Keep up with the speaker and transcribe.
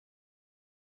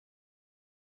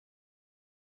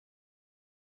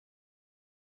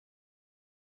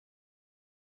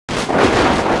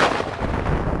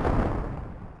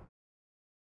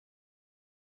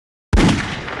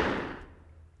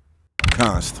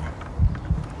constant,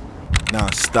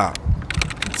 non-stop,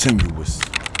 continuous,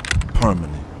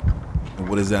 permanent. And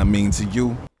what does that mean to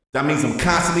you? That means I'm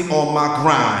constantly on my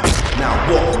grind. Now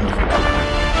walk with me.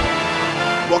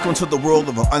 Welcome to the world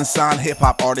of an unsigned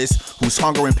hip-hop artist whose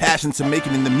hunger and passion to make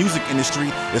it in the music industry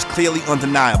is clearly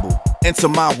undeniable. Enter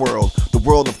my world, the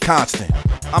world of constant.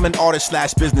 I'm an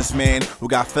artist/businessman who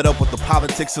got fed up with the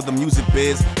politics of the music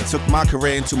biz and took my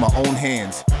career into my own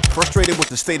hands. Frustrated with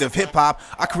the state of hip-hop,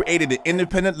 I created an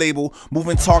independent label,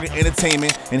 Moving Target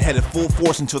Entertainment, and headed full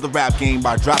force into the rap game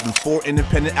by dropping 4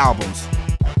 independent albums.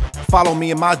 Follow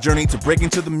me in my journey to break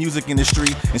into the music industry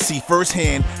and see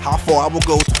firsthand how far I will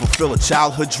go to fulfill a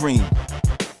childhood dream.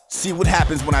 See what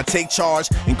happens when I take charge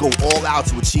and go all out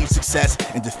to achieve success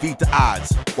and defeat the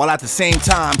odds, while at the same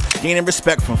time gaining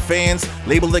respect from fans,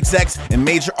 label execs, and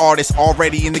major artists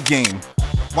already in the game.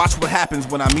 Watch what happens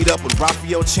when I meet up with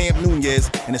Rafael Champ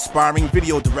Nunez, an aspiring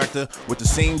video director with the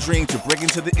same dream to break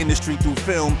into the industry through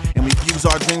film, and we fuse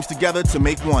our dreams together to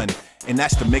make one, and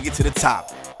that's to make it to the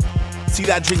top. See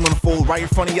that dream unfold right in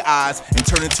front of your eyes and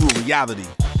turn into a reality.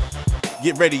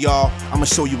 Get ready, y'all. I'ma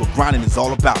show you what grinding is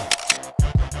all about.